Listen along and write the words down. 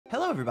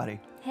Hello, everybody.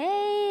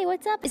 Hey,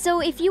 what's up? So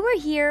if you were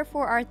here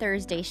for our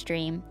Thursday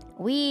stream,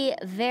 we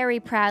very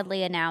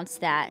proudly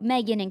announced that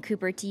Megan and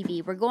Cooper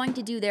TV were going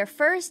to do their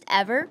first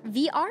ever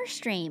VR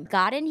stream.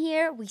 Got in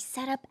here, we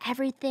set up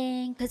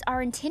everything, because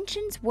our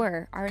intentions,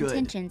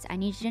 I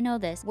need you to know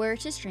this, were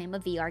to stream a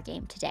VR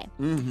game today.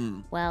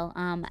 Well,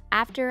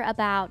 after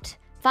about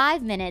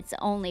 5 minutes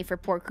only for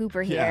poor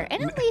Cooper here,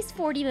 and at least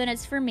 40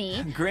 minutes for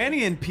me.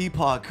 Granny and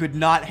Peepaw could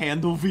not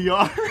handle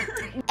VR.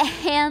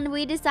 And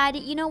we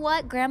decided, you know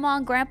what, Grandma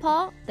and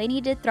Grandpa, they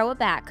need to throw it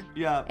back.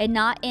 Yeah. And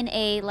not in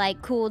a,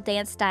 like, cool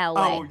dance style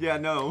way. Oh, yeah,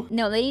 no.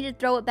 No, they need to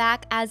throw it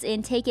back as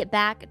in take it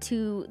back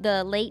to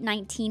the late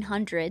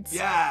 1900s.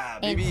 Yeah,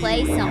 baby. And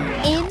play some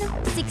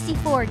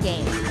N64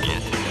 games.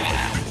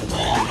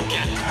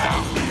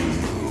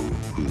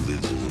 Who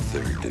lives in the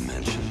third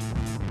dimension?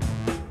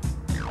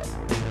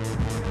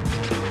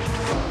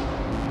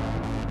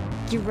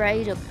 Get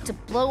ready to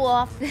blow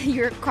off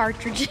your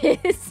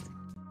cartridges.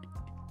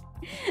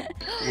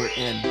 We're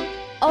in.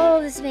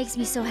 Oh, this makes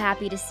me so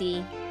happy to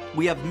see.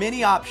 We have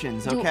many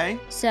options, okay?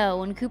 So,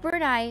 when Cooper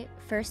and I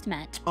first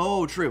met.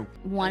 Oh, true.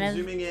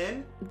 Zooming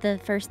in. The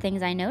first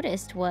things I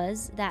noticed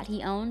was that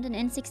he owned an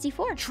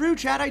N64. True,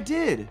 Chad, I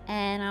did.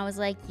 And I was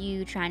like,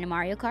 you trying to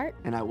Mario Kart?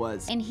 And I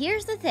was. And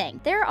here's the thing.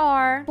 There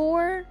are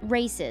 4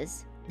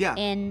 races. Yeah.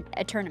 In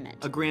a tournament.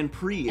 A Grand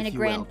Prix, if you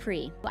will. Grand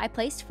Prix. I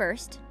placed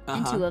first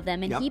in 2 of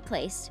them, and he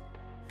placed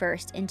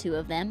first in 2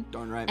 of them.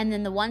 Darn right. And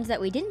then the ones that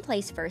we didn't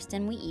place first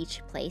in, we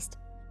each placed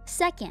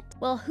second.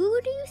 Well, who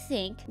do you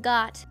think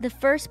got the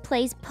first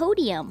place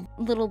podium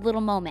little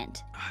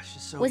moment? Oh, it's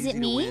just so Was easy it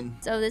me? to win.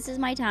 So this is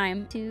my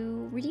time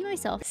to redeem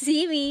myself.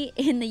 See me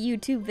in the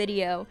YouTube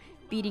video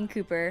beating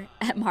Cooper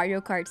at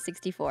Mario Kart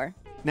 64.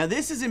 Now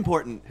this is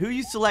important. Who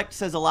you select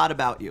says a lot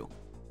about you.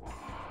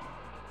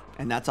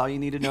 And that's all you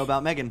need to know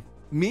about Megan.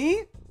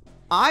 Me?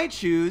 I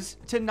choose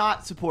to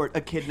not support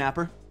a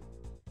kidnapper.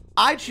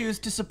 I choose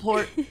to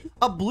support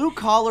a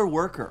blue-collar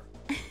worker.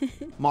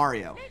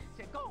 Mario.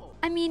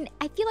 I mean,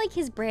 I feel like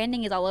his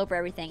branding is all over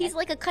everything. He's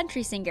like a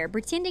country singer,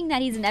 pretending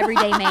that he's an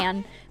everyday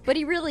man, but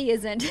he really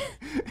isn't.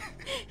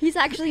 He's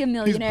actually a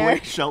millionaire. He's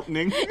Blake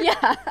Sheltoning.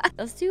 Yeah.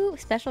 Let's do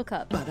special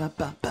cup.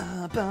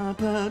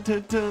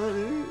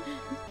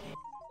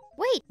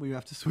 Wait. We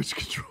have to switch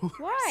controllers.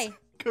 Why?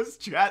 Because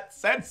chat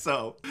said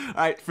so. All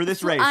right, for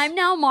this race. I'm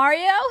now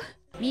Mario?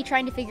 Me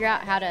trying to figure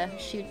out how to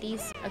shoot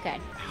these? Okay.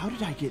 How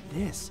did I get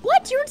this?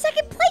 What? You're in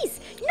second place.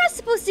 You're not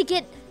supposed to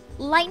get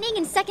lightning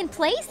in second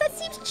place? That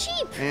seems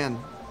cheap. Man.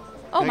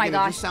 Oh my Megan,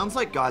 gosh. It just sounds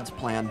like God's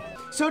plan.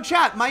 So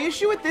chat, my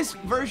issue with this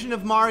version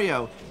of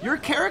Mario, your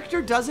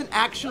character doesn't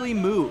actually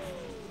move.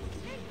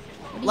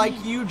 Like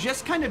you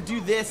just kind of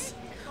do this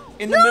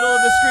in the middle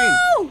of the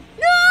screen.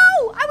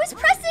 No! I was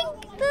pressing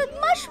the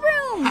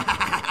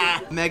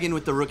mushroom. Megan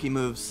with the rookie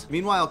moves.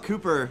 Meanwhile,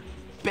 Cooper,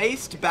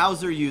 based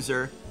Bowser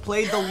user,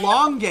 played the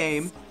long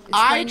game.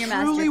 I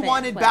truly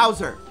wanted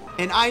Bowser.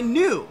 And I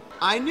knew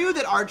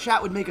that our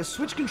chat would make us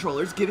switch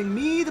controllers, giving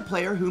me the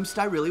player whomst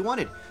I really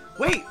wanted.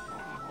 Wait.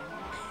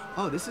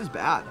 Oh, this is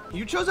bad.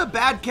 You chose a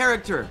bad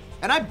character.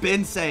 And I've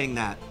been saying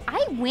that.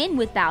 I win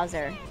with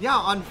Bowser. Yeah,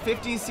 on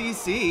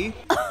 50cc.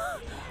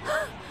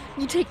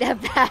 You take that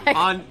back.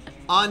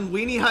 On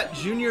Weenie Hut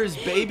Jr.'s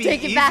baby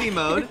take it easy back.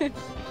 mode.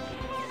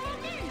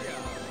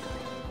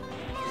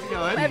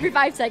 Every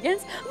 5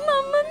 seconds.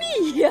 Mamma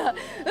mia!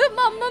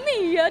 Mamma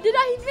mia! Did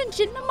I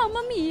mention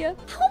Mamma mia?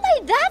 How am I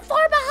that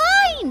far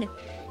behind?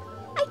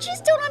 I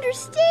just don't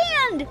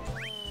understand.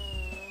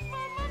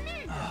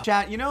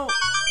 Chat, you know.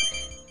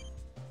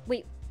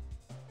 Wait,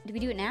 do we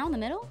do it now in the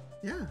middle?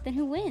 Yeah. Then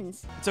who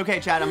wins? It's okay,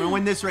 chat. I'm gonna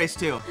win this race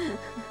too.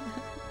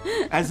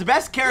 As the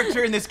best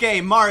character in this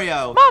game,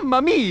 Mario.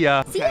 Mamma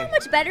mia! See how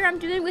much better I'm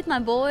doing with my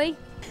boy?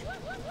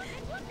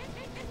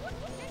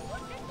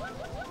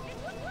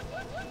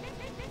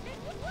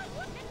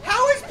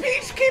 How is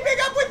Peach keeping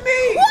up with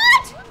me?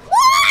 What?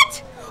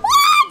 What?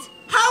 What?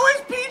 How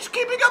is Peach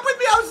keeping up with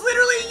me? I was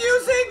literally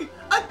using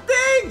a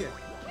thing.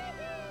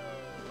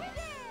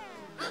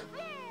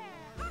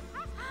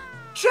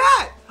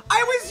 Chat,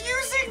 I was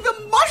using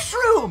the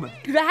mushroom.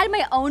 Dude, I had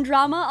my own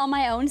drama on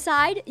my own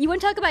side. You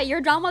want to talk about your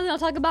drama, then I'll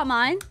talk about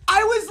mine?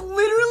 I was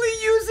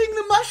literally using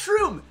the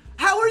mushroom.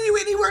 How are you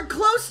anywhere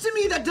close to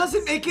me? That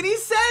doesn't make any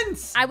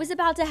sense. I was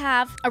about to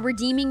have a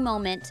redeeming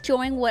moment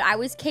showing what I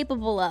was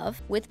capable of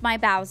with my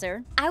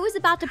Bowser. I was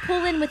about to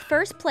pull in with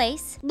first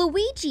place.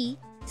 Luigi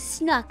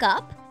snuck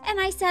up, and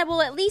I said,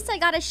 well, at least I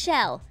got a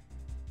shell.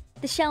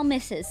 The shell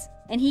misses,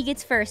 and he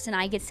gets first, and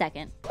I get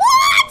second.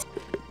 What?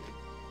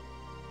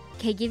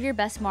 Okay, give your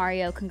best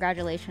Mario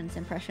congratulations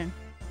impression.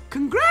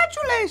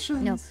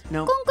 Congratulations.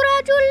 No.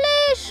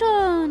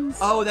 Congratulations.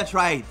 Oh, that's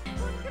right.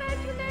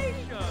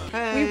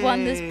 We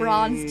won this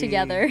bronze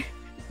together.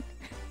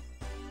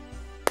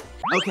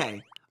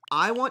 Okay,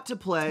 I want to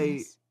play.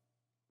 Tennis.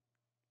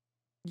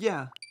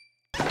 Yeah.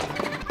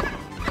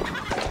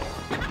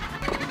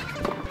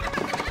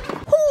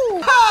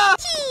 Ha!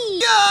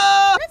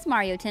 Yeah! That's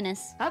Mario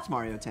Tennis. That's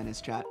Mario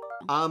Tennis, chat.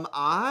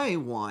 I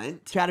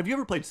want... Chad, have you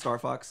ever played Star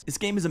Fox? This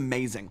game is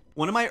amazing.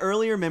 One of my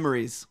earlier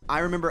memories, I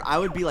remember I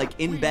would be like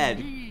in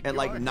bed at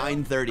like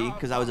 9:30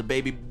 because I was a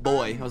baby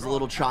boy. I was a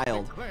little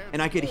child.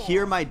 And I could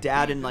hear my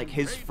dad and like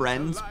his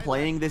friends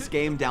playing this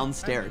game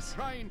downstairs.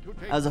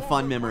 That was a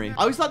fun memory.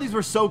 I always thought these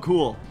were so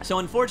cool. So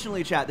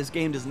unfortunately, chat, this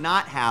game does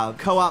not have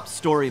co-op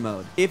story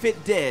mode. If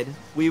it did,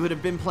 we would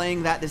have been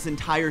playing that this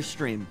entire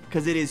stream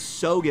because it is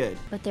so good.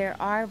 But there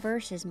are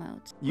versus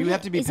modes. You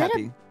have to be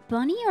Peppy. That a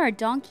bunny or a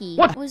donkey?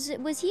 What? Was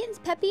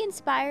Peppy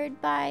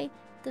inspired by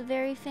the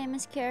very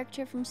famous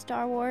character from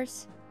Star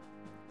Wars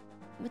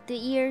with the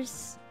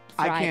ears?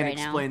 I can't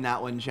explain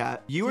that one,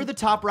 chat. You are the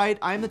top right,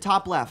 I'm the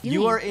top left.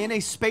 You are in a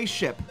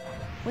spaceship.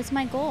 What's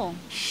my goal?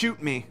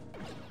 Shoot me.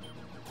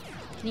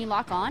 Can you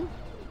lock on?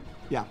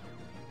 Yeah.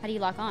 How do you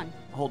lock on?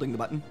 Holding the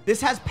button.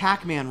 This has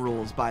Pac-Man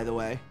rules, by the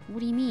way. What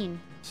do you mean?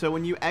 So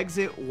when you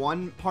exit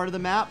one part of the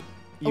map,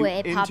 you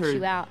it pops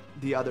you out.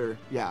 The other,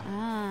 yeah.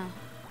 Ah.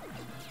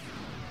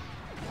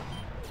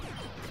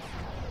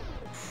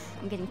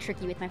 I'm getting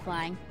tricky with my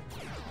flying.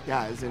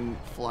 Yeah, as in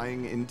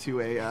flying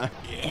into a,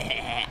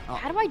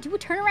 How do I do a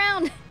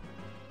turnaround?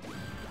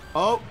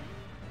 Oh.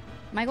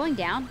 Am I going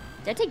down?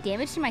 Did I take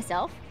damage to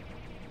myself?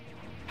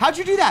 How'd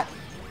you do that?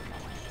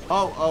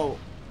 Oh.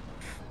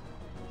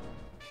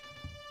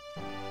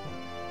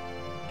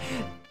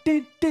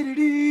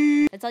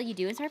 That's all you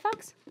do in Star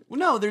Fox? Well,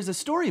 no, there's a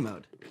story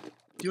mode.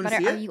 Do you want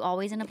to see it? Are you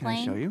always in a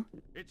plane? Can I show you?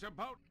 It's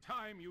about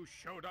time you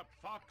showed up,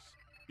 Fox.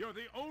 You're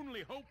the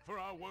only hope for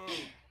our world.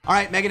 All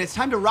right, Megan, it's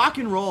time to rock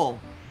and roll.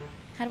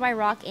 How do I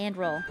rock and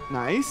roll?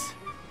 Nice.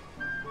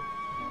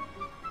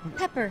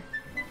 Pepper.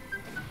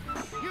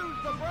 Use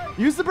the brakes.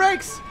 Use the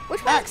brakes.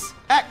 Which one?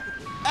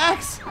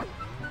 X.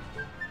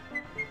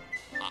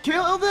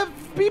 Kill the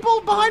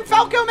people behind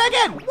Falco,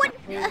 Megan. What?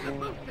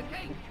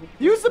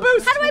 Use the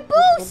boost. How do I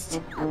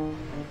boost?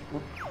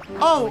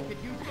 Oh.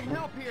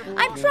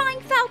 I'm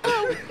trying,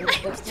 Falco.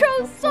 I'm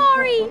so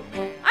sorry.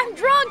 I'm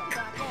drunk.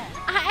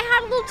 I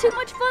had a little too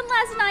much fun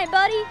last night,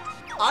 buddy.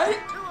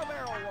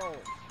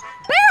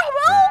 Barrel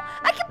roll?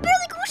 I can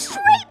barely go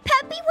straight,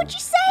 Peppy. What you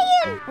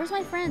saying? Where's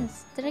my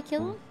friends? Did I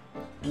kill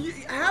them?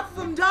 Half of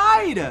them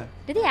died.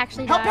 Did they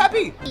actually Help die?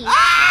 Peppy.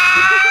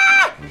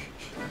 Ah!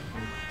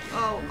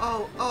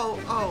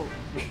 Oh.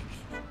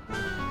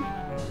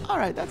 All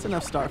right, that's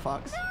enough Star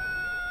Fox.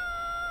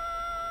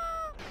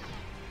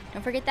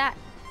 Don't forget that.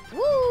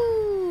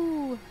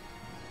 Woo!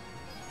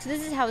 So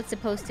this is how it's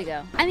supposed to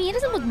go. I mean, it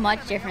doesn't look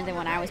much different than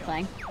when I was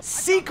playing.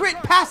 Secret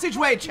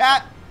passageway,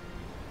 chat.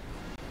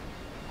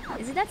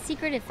 Is it that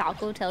secret if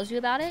Falco tells you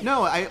about it?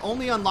 No, I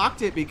only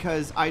unlocked it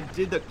because I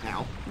did the...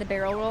 Ow. The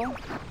barrel roll?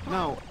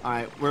 No. All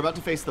right, we're about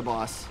to face the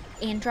boss.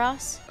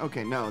 Andros?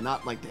 Okay, no,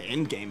 not like the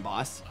in-game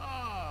boss.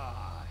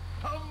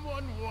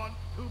 Someone wants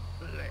to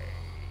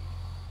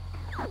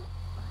play.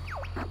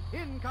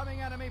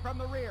 Incoming enemy from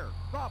the rear.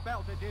 Drop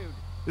altitude.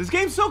 This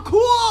game's so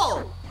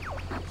cool!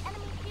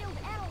 Enemy field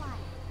analyzed.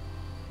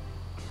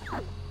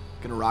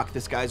 Gonna rock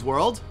this guy's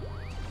world.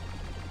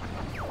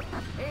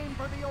 Aim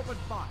for the open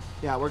spot.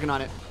 Yeah, working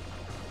on it.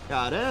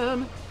 Got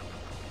him.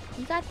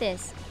 You got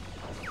this.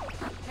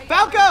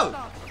 Falco!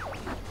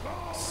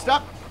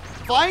 Stop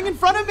flying in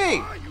front of me!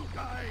 Are you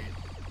guys?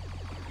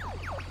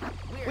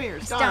 We're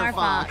Star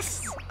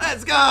Fox.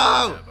 Let's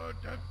go! Never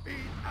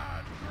defeat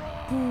and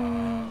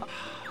draw.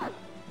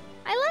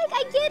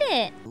 I get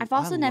it. I've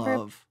also never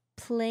love-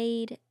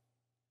 played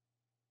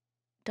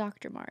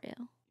Dr. Mario.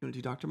 You wanna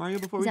do Dr. Mario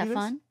before Is we that do this?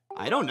 fun?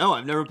 I don't know.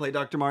 I've never played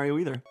Dr. Mario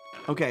either.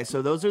 Okay,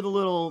 so those are the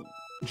little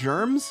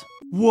germs.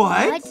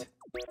 What?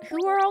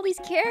 Who are all these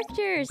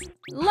characters?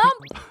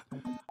 Lump!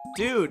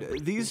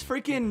 Dude, these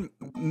freaking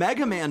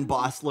Mega Man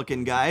boss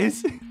looking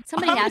guys.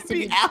 Somebody has to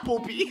be.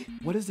 Applebee.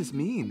 What does this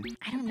mean?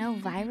 I don't know,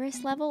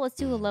 virus level? Let's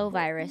do a low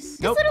virus.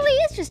 Nope. This literally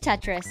is just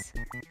Tetris.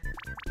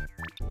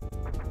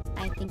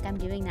 I think I'm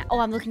doing that. Oh,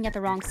 I'm looking at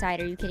the wrong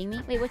side. Are you kidding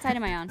me? Wait, what side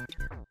am I on?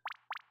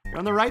 You're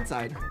on the right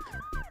side.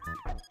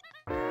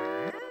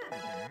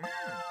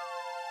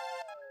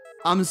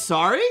 I'm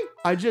sorry?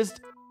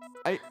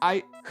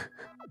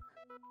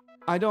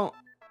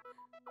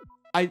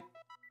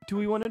 Do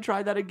we want to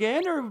try that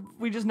again, or are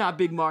we just not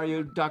big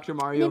Dr.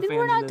 Mario fans? Maybe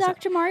we're not in this?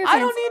 Dr. Mario fans. I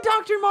don't need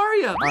Dr.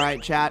 Mario. All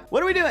right, chat.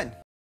 What are we doing?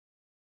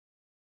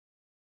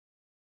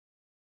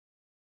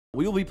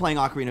 We will be playing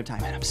Ocarina of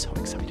Time, and I'm so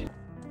excited.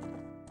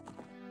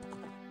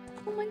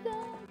 Oh my gosh.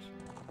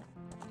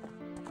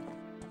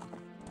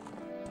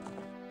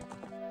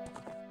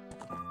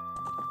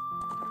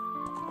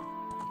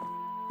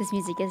 This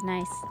music is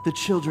nice. The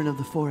children of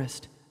the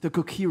forest, the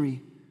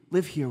Kokiri,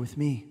 live here with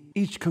me.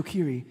 Each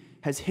Kokiri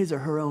has his or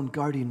her own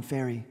guardian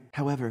fairy.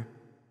 However,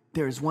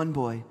 there is one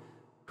boy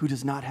who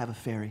does not have a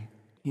fairy.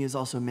 He is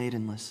also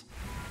maidenless.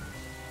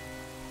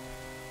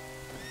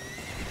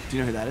 Do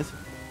you know who that is?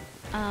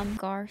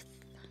 Garth.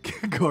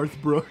 Garth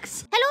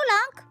Brooks. Hello,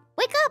 Lunk.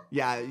 Wake up.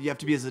 Yeah, you have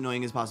to be as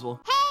annoying as possible.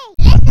 Hey,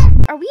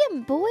 listen. Are we a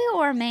boy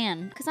or a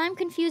man? Because I'm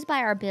confused by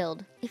our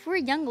build. If we're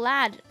a young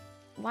lad,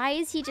 Why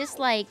is he just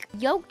like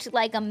yoked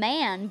like a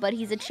man, but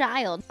he's a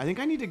child? I think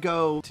I need to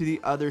go to the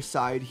other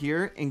side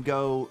here and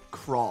go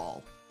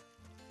crawl.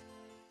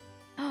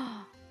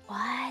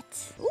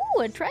 What?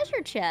 Ooh, a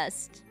treasure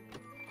chest.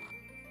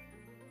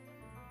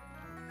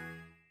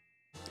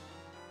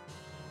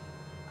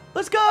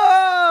 Let's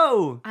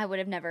go! I would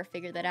have never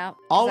figured that out.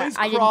 Always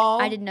I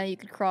crawl. I didn't know you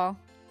could crawl.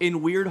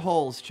 In weird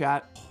holes,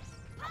 chat.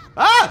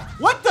 Ah!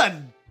 What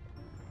the?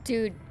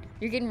 Dude,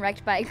 you're getting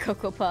wrecked by a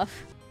Cocoa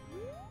Puff.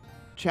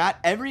 Chat,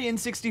 every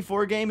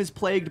N64 game is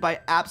plagued by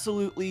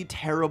absolutely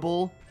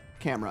terrible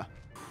camera.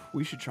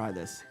 We should try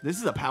this. This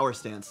is a power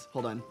stance.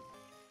 Hold on.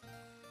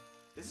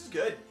 This is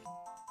good.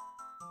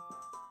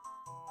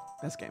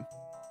 Best game.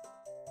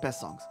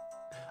 Best songs.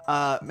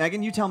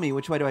 Megan, you tell me,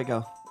 which way do I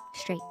go?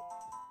 Straight.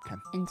 Okay.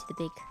 Into the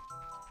big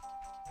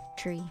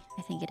tree,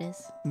 I think it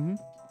is. Mm-hmm.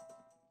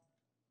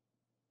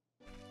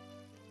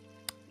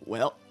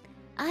 Well.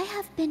 I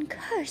have been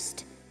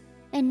cursed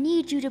and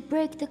need you to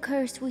break the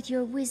curse with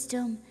your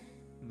wisdom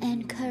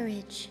and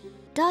courage.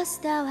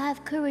 Dost thou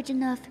have courage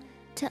enough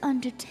to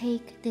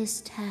undertake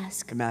this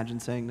task? Imagine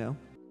saying no.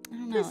 I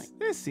don't know.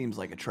 This seems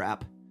like a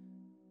trap.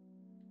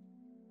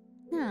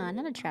 No,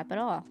 not a trap at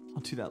all.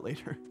 I'll do that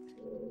later.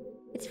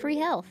 It's free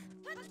health.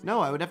 No,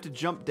 I would have to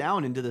jump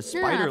down into the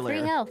spider lair.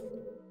 Free health.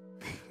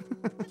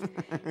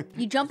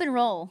 You jump and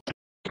roll.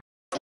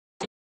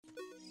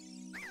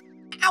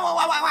 Ow, ow,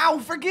 ow, ow, ow!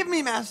 Forgive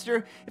me,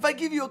 master. If I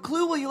give you a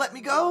clue, will you let me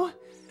go?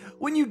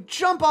 When you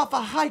jump off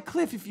a high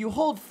cliff, if you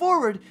hold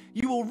forward,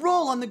 you will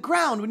roll on the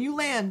ground when you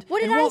land.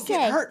 What did and I won't say?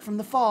 get hurt from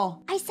the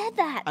fall. I said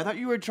that. I thought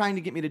you were trying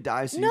to get me to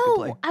die so you could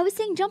play. No, I was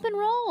saying jump and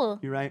roll.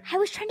 You're right. I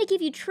was trying to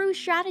give you true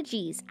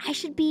strategies. I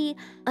should be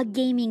a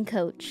gaming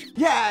coach.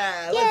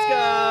 Yeah, let's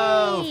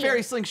go! Yay!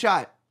 Fairy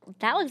slingshot.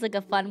 That looks like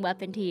a fun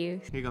weapon to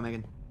use. Here you go,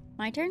 Megan.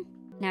 My turn?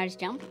 Now I just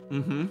jump?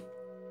 Mm-hmm.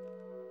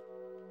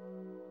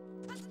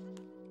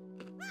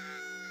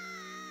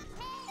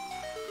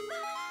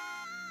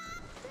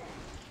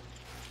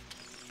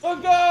 Let's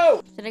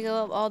go! Should I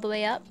go up all the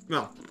way up?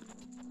 No.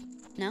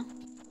 No?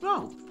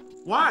 No.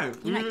 Why?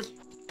 You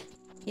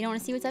don't want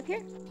to see what's up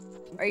here?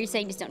 Or are you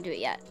saying just don't do it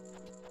yet?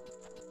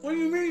 What do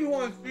you mean you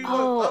want to see what's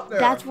Oh, up there?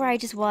 that's where I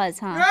just was,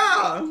 huh?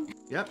 Yeah!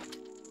 Yep.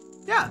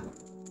 Yeah.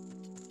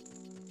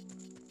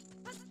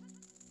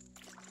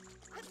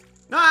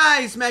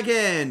 Nice,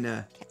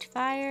 Megan! Catch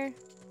fire.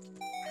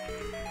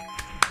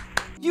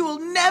 You will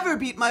never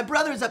beat my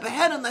brothers up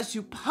ahead unless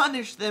you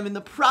punish them in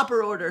the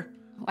proper order.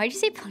 Why'd you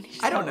say punish?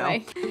 I don't that know.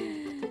 way?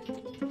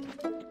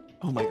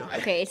 Oh my god.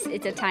 Okay,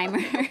 it's a timer.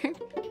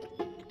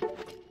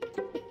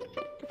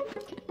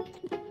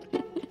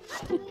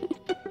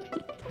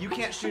 You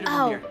can't shoot him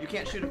Oh. from here. You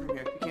can't shoot him from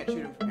here. You can't shoot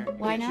him from here. You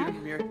Why can't shoot not? him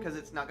from here because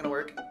it's not gonna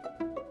work.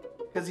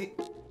 Because he...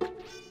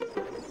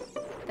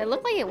 That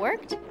looked like it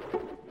worked.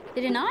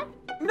 Did it not?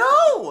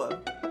 No!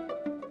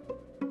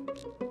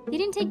 You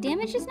didn't take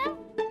damage just now?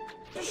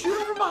 Just shoot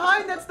him from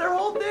behind. That's their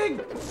whole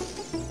thing.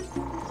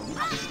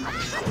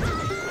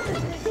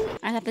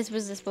 I thought this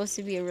was supposed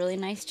to be a really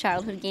nice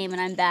childhood game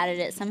and I'm bad at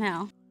it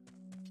somehow.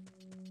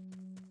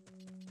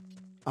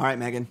 All right,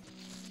 Megan.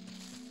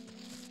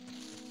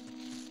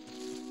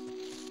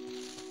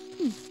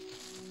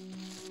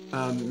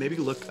 Maybe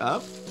look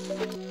up.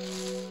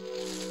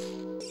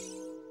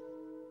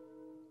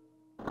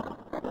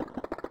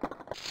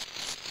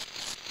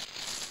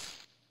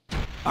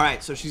 All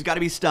right, so she's got to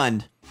be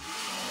stunned.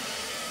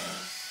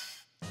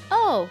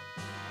 Oh,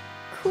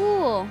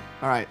 cool.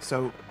 All right,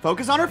 so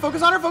focus on her,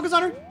 focus on her, focus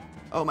on her.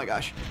 Oh my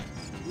gosh.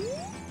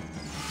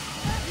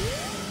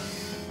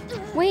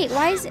 Wait,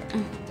 why is it?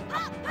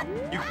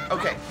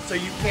 Okay, so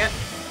you can't.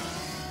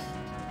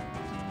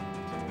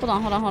 Hold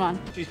on, hold on, hold on.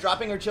 She's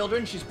dropping her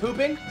children. She's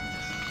pooping.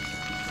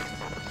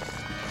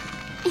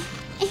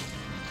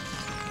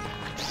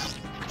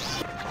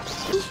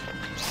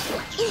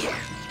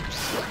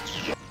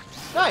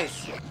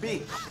 Nice.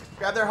 B.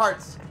 Grab their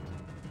hearts.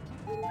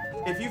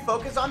 If you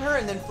focus on her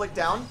and then flick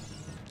down.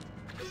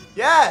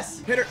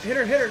 Yes. Hit her. Hit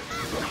her. Hit her.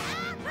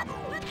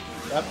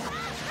 Yep.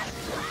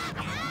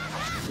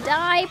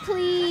 Die,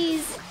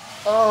 please.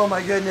 Oh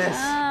my goodness.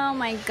 Oh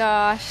my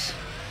gosh.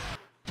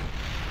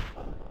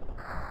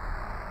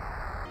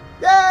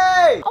 Yay!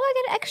 Oh, I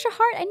got an extra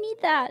heart. I need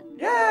that.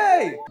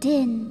 Yay!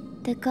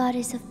 Din, the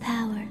goddess of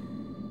power.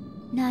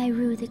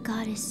 Nairu, the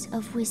goddess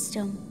of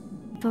wisdom.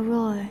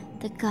 Varor,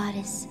 the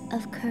goddess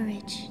of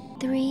courage.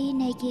 3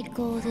 naked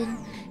golden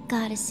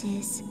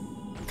goddesses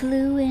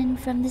flew in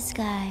from the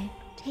sky.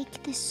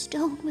 Take this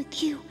stone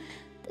with you.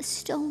 The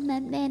stone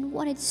that man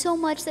wanted so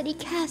much that he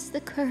cast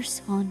the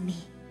curse on me.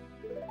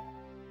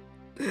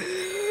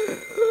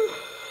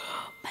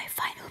 My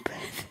final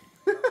breath.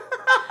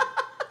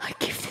 I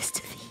give this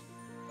to thee.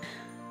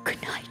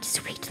 Good night,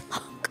 sweet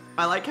luck.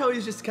 I like how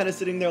he's just kind of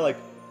sitting there like.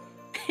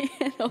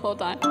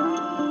 Hold on.